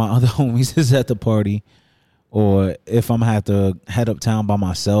if any of my other homies is at the party or if I'm going to have to head uptown by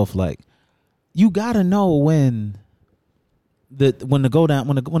myself. Like, you got to know when it's going down.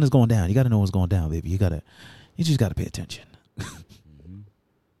 You got to know what's going down, baby. You just got to pay attention.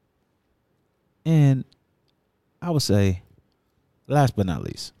 And I would say, last but not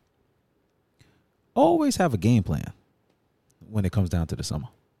least, always have a game plan when it comes down to the summer.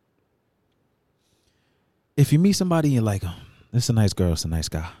 If you meet somebody and you're like, oh, this is a nice girl, it's a nice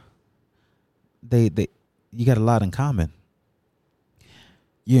guy. You got a lot in common.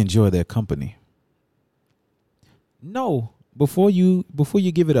 You enjoy their company. No, before you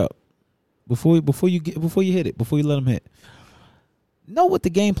give it up, before you hit it, before you let them hit, know what the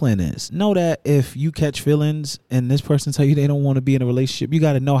game plan is. Know that if you catch feelings and this person tell you they don't want to be in a relationship, you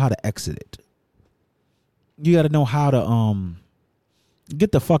got to know how to exit it. You got to know how to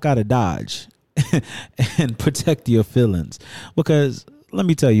get the fuck out of Dodge and protect your feelings. Because let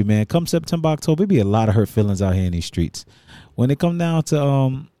me tell you, man, come September, October, it be a lot of hurt feelings out here in these streets. When it comes down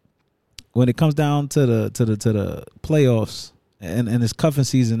to the playoffs and it's cuffing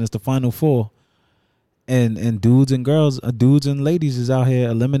season, it's the Final Four, and dudes and girls, dudes and ladies is out here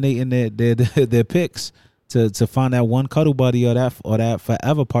eliminating their picks to find that one cuddle buddy or that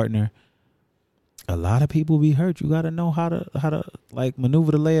forever partner. A lot of people be hurt. You got to know how to like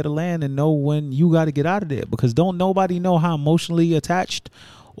maneuver the lay of the land and know when you got to get out of there, because don't nobody know how emotionally attached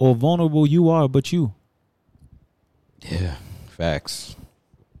or vulnerable you are but you. Yeah, facts.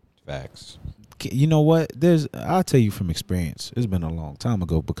 You know what? I'll tell you from experience. It's been a long time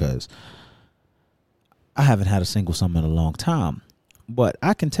ago because I haven't had a single summer in a long time. But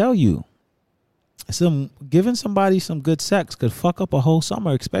I can tell you, giving somebody some good sex could fuck up a whole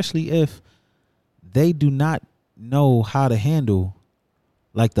summer, especially if they do not know how to handle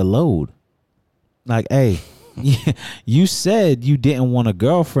like the load. Like, hey, you said you didn't want a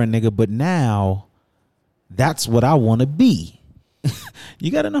girlfriend, nigga, but now that's what I want to be.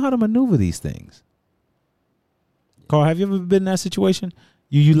 You got to know how to maneuver these things. Carl, have you ever been in that situation?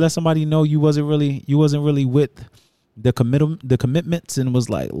 You let somebody know you wasn't really with the commitments and was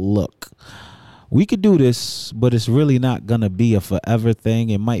like, look, we could do this, but it's really not gonna be a forever thing.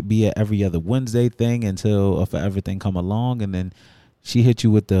 It might be a every other Wednesday thing until a forever thing come along, and then she hit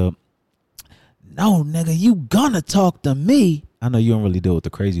you with the, no, nigga, you gonna talk to me. I know you don't really deal with the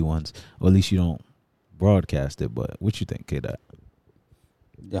crazy ones, or at least you don't broadcast it. But what you think, K-Dot?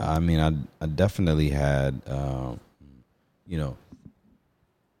 Yeah, I mean, I definitely had, you know,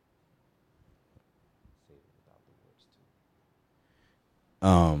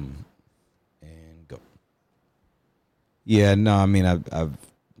 and go. Yeah, no, I mean, I've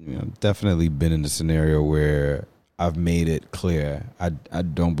definitely been in a scenario where I've made it clear I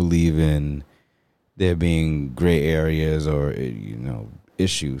don't believe in there being gray areas or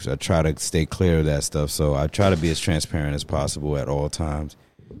issues. I try to stay clear of that stuff, so I try to be as transparent as possible at all times.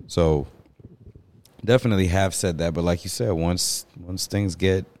 So definitely have said that, but like you said, once things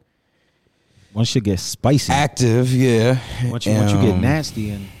get you get spicy, active, yeah. Once you get nasty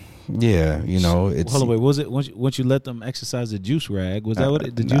and it's. Hold on, wait. Was it once you let them exercise the juice rag? Was that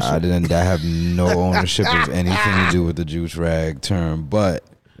what the juice? I didn't. I have no ownership of anything to do with the juice rag term, but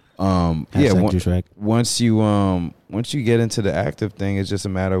juice rag. Once you get into the active thing, it's just a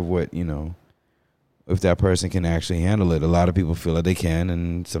matter of what if that person can actually handle it. A lot of people feel that they can,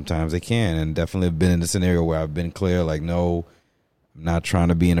 and sometimes they can. And definitely have been in a scenario where I've been clear, like, no, I'm not trying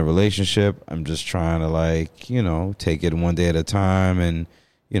to be in a relationship. I'm just trying to take it one day at a time and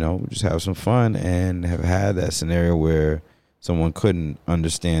just have some fun. And have had that scenario where someone couldn't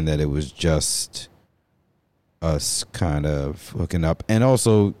understand that it was just us kind of hooking up, and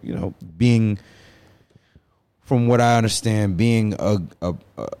also being, from what I understand, being a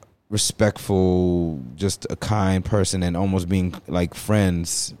respectful, just a kind person, and almost being like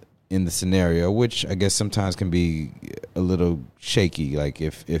friends in the scenario, which I guess sometimes can be a little shaky. Like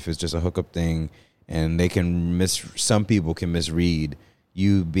if it's just a hookup thing, and they can some people can misread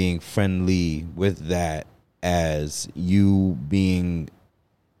you being friendly with that as you being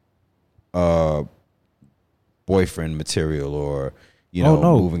boyfriend material, or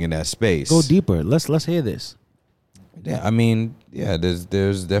moving in that space. Go deeper. Let's hear this. Yeah, I mean, yeah,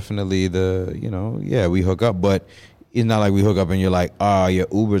 there's definitely we hook up, but it's not like we hook up and you're like, your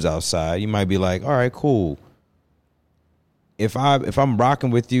Uber's outside. You might be like, all right, cool. If I'm rocking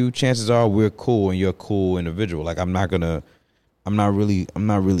with you, chances are we're cool and you're a cool individual. Like I'm not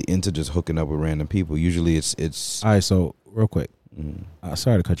really into just hooking up with random people. Usually it's all right. So real quick,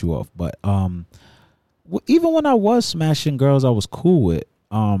 sorry to cut you off, but even when I was smashing girls I was cool with,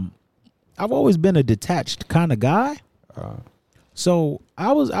 I've always been a detached kind of guy. So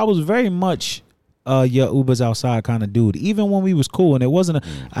I was very much your Uber's outside kind of dude, even when we was cool. And it wasn't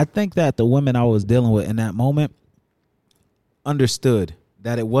I think that the women I was dealing with in that moment understood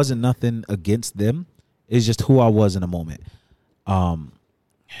that it wasn't nothing against them. It's just who I was in the moment. I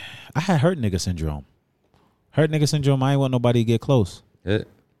had hurt nigga syndrome. I ain't want nobody to get close.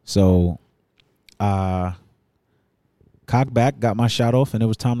 So cocked back, got my shot off, and it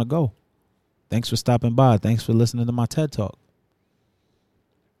was time to go. Thanks for stopping by. Thanks for listening to my TED Talk.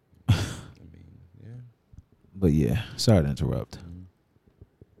 But yeah, sorry to interrupt.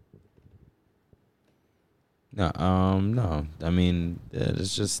 No. I mean,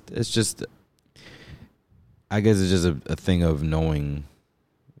 it's just. I guess it's just a thing of knowing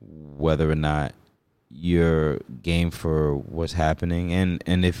whether or not you're game for what's happening,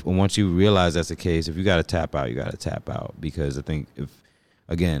 and if once you realize that's the case, if you got to tap out, you got to tap out, because I think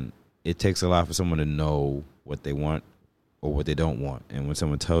it takes a lot for someone to know what they want or what they don't want, and when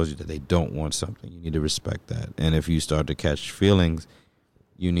someone tells you that they don't want something, you need to respect that. And if you start to catch feelings,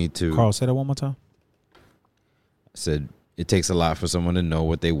 you need to. Carl, say that one more time. I said it takes a lot for someone to know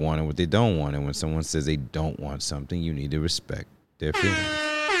what they want and what they don't want, and when someone says they don't want something, you need to respect their feelings.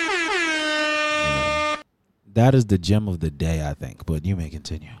 That is the gem of the day, I think, but you may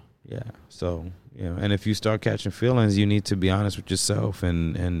continue. Yeah. So, and if you start catching feelings, you need to be honest with yourself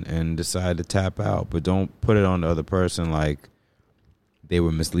and decide to tap out, but don't put it on the other person like they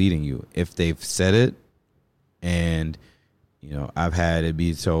were misleading you. If they've said it, and, I've had it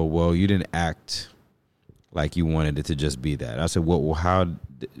be told, well, you didn't act like you wanted it to just be that. I said, well, how?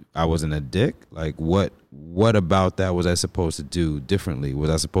 I wasn't a dick? Like, what about that was I supposed to do differently? Was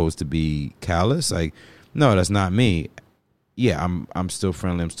I supposed to be callous? Like, no, that's not me. Yeah, I'm still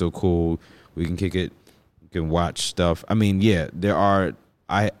friendly. I'm still cool. We can kick it. We can watch stuff. I mean, yeah, there are.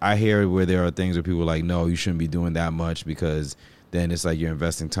 I hear where there are things where people are like, no, you shouldn't be doing that much, because then it's like you're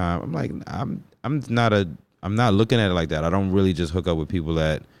investing time. I'm like, I'm not looking at it like that. I don't really just hook up with people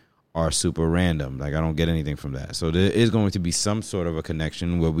that are super random. Like, I don't get anything from that. So there is going to be some sort of a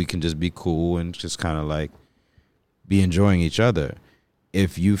connection where we can just be cool and just kind of like be enjoying each other.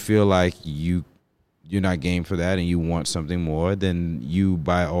 If you feel like you're not game for that and you want something more, then you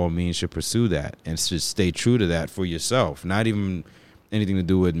by all means should pursue that and just stay true to that for yourself. Not even anything to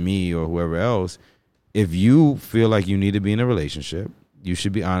do with me or whoever else. If you feel like you need to be in a relationship, you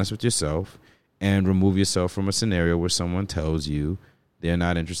should be honest with yourself and remove yourself from a scenario where someone tells you they're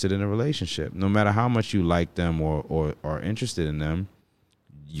not interested in a relationship. No matter how much you like them or are interested in them,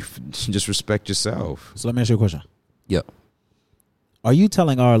 you just respect yourself. So let me ask you a question. Yep. Are you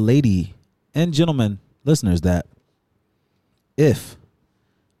telling our lady and gentlemen listeners that if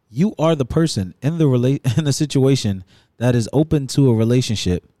you are the person in the situation that is open to a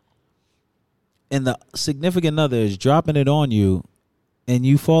relationship and the significant other is dropping it on you and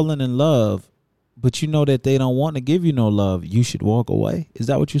you falling in love, but you know that they don't want to give you no love, you should walk away? Is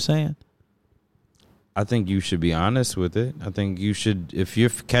that what you're saying? I think you should be honest with it. I think you should, if you're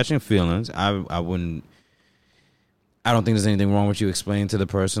catching feelings, I don't think there's anything wrong with you explaining to the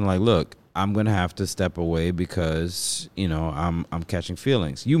person, like, look, I'm going to have to step away because, I'm catching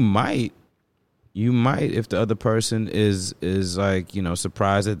feelings. You might, if the other person is like,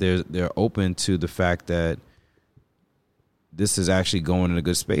 surprised that they're open to the fact that this is actually going in a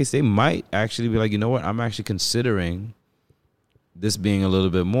good space, they might actually be like, you know what, I'm actually considering this being a little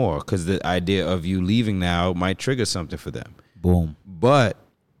bit more, because the idea of you leaving now might trigger something for them. Boom. But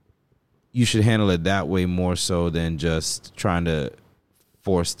you should handle it that way more so than just trying to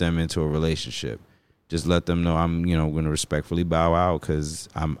force them into a relationship. Just let them know I'm, going to respectfully bow out because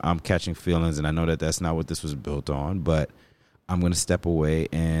I'm catching feelings, and I know that that's not what this was built on, but I'm going to step away,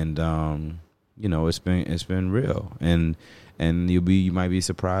 and it's been real, and you might be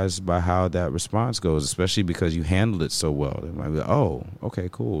surprised by how that response goes, especially because you handled it so well. It might be like, oh, okay,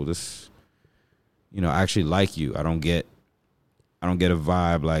 cool. This, I actually like you. I don't get a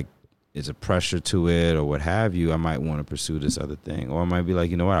vibe like it's a pressure to it or what have you. I might want to pursue this other thing, or I might be like,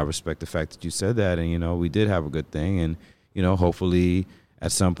 you know what, I respect the fact that you said that, and we did have a good thing, and hopefully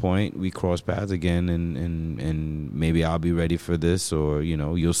at some point we cross paths again, and maybe I'll be ready for this, or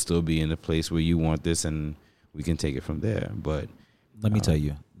you'll still be in a place where you want this, and we can take it from there. But let me tell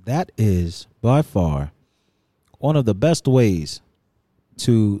you, that is by far one of the best ways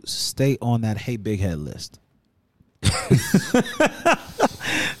to stay on that Hey Big Head list.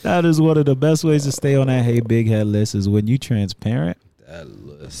 That is one of the best ways to stay on that Hey Big Head list, is when you transparent. That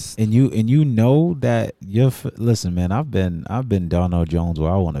list. And you know that listen, man, I've been Darnell Jones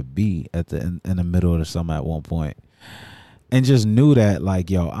where I want to be in the middle of the summer at one point. And just knew that, like,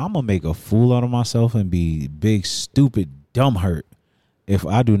 yo, I'm going to make a fool out of myself and be big, stupid, dumb hurt if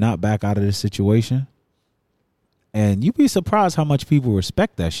I do not back out of this situation. And you'd be surprised how much people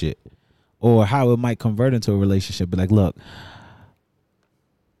respect that shit, or how it might convert into a relationship. Be like, look,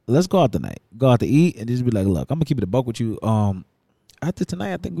 let's go out tonight. Go out to eat and just be like, look, I'm going to keep it a buck with you. After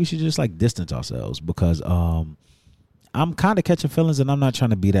tonight, I think we should just, like, distance ourselves because I'm kind of catching feelings, and I'm not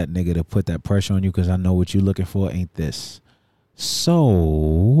trying to be that nigga to put that pressure on you because I know what you're looking for ain't this.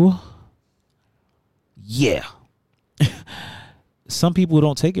 So, yeah. Some people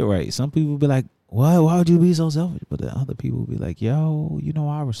don't take it right. Some people be like, why would you be so selfish? But the other people be like, yo,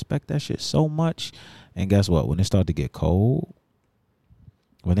 I respect that shit so much. And guess what? When it start to get cold,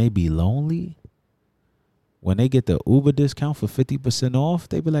 when they be lonely, when they get the Uber discount for 50% off,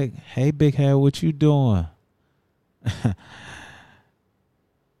 they be like, hey, big head, what you doing?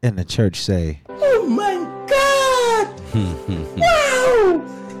 And the church say, oh my God!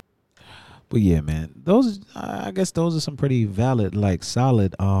 Wow! But yeah, man, I guess those are some pretty valid, like,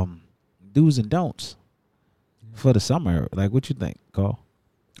 solid do's and don'ts for the summer. Like, what you think, Carl?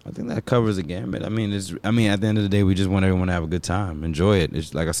 I think that covers the gambit. I mean, at the end of the day, we just want everyone to have a good time, enjoy it.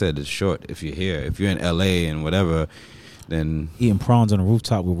 It's like I said, it's short. If you're here, if you're in LA and whatever, then eating prawns on the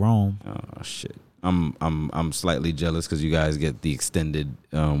rooftop with Rome. Oh shit! I'm slightly jealous because you guys get the extended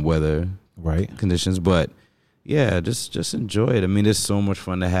weather conditions, but yeah, just enjoy it. I mean, it's so much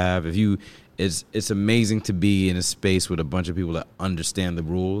fun to have. It's amazing to be in a space with a bunch of people that understand the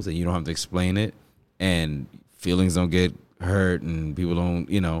rules and you don't have to explain it, and feelings don't get hurt and people don't,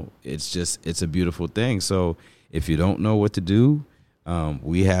 it's a beautiful thing. So if you don't know what to do,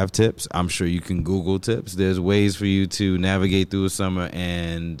 we have tips. I'm sure you can Google tips. There's ways for you to navigate through a summer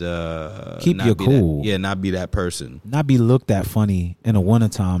and keep your cool. Not be that person. Not be looked at funny in the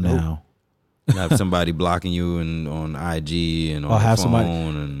wintertime now. Have somebody blocking you on IG and on have the phone, somebody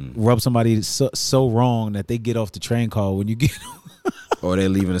and rub somebody so wrong that they get off the train call when you get. Or they're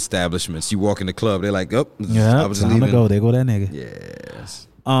leaving establishments. You walk in the club, they're like, "Oh, yeah, I was time leaving." To go. There go that nigga. Yes.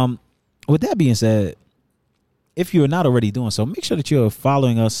 With that being said, if you're not already doing so, make sure that you're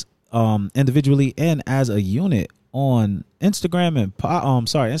following us individually and as a unit on Instagram and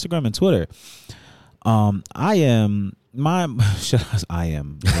Instagram and Twitter. I am. I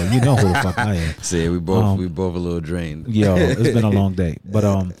am. Well, you know who the fuck I am. See, we both a little drained. Yo, it's been a long day.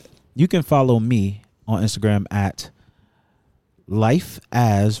 But you can follow me on Instagram at Life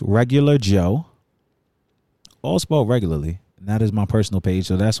as Regular Joe. All spelled regularly. And that is my personal page.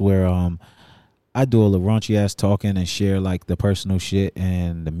 So that's where I do all the raunchy ass talking and share like the personal shit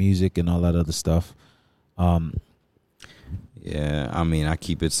and the music and all that other stuff. Yeah, I mean, I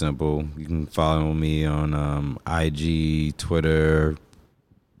keep it simple. You can follow me on IG, Twitter,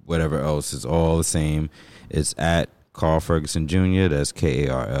 whatever else. It's all the same. It's at Carl Ferguson Jr. That's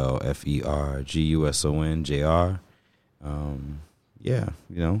KarlFerguson Jr. Yeah,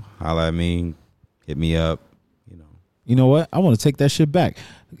 holla at me, hit me up. You know what? I want to take that shit back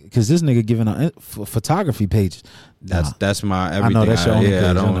because this nigga giving a photography page. That's my everything. I know that's your only page.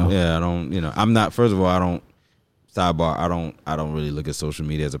 I don't. I'm not. First of all, I don't. Sidebar. I don't really look at social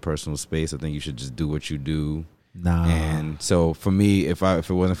media as a personal space. I think you should just do what you do. Nah. And so for me, if it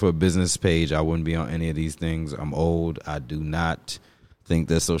wasn't for a business page, I wouldn't be on any of these things. I'm old. I do not think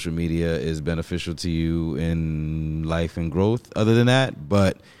that social media is beneficial to you in life and growth. Other than that,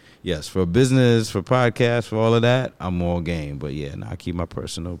 but yes, for business, for podcasts, for all of that, I'm all game. But yeah, I keep my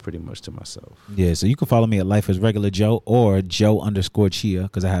personal pretty much to myself. Yeah, so you can follow me at Life is Regular Joe or Joe_Chia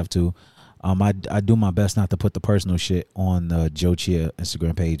because I have to. I do my best not to put the personal shit on the Joe Chia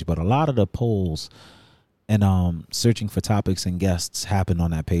Instagram page, but a lot of the polls and searching for topics and guests happen on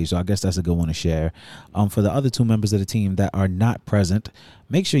that page. So I guess that's a good one to share. For the other two members of the team that are not present,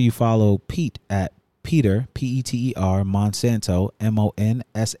 make sure you follow Pete at Peter, Peter Monsanto,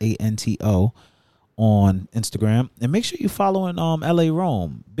 Monsanto on Instagram. And make sure you following LA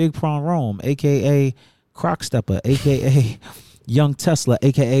Rome, Big Prawn Rome, aka Croc Stepper, aka Young Tesla,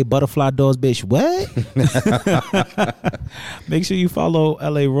 aka Butterfly Doors Bitch. What? Make sure you follow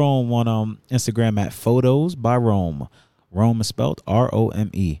LA Rome on Instagram at Photos by Rome. Rome is spelled Rome.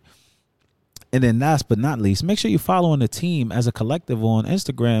 And then last but not least, make sure you're following the team as a collective on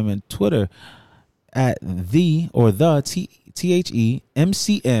Instagram and Twitter at the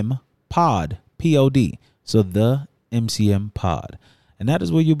MCM Pod, Pod. So the MCM Pod. And that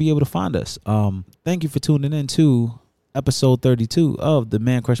is where you'll be able to find us. Thank you for tuning in to episode 32 of the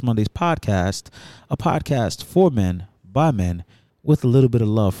Man Crush Mondays podcast, a podcast for men, by men, with a little bit of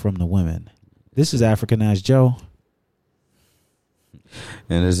love from the women. This is African Ass Joe.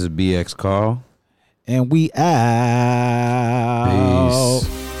 And this is BX Carl. And we out. Peace.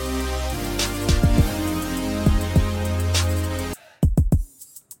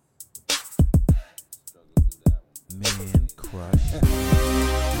 Man Crush.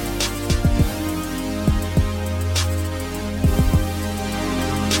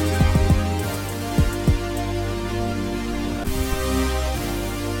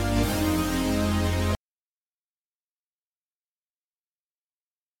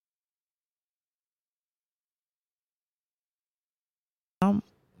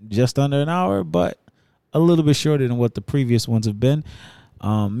 Just under an hour, but a little bit shorter than what the previous ones have been.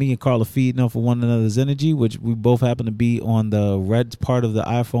 Me and Carl are feeding off of one another's energy, which we both happen to be on the red part of the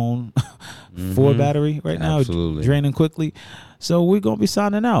iPhone 4 battery right now, Absolutely. draining quickly. So we're going to be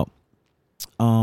signing out.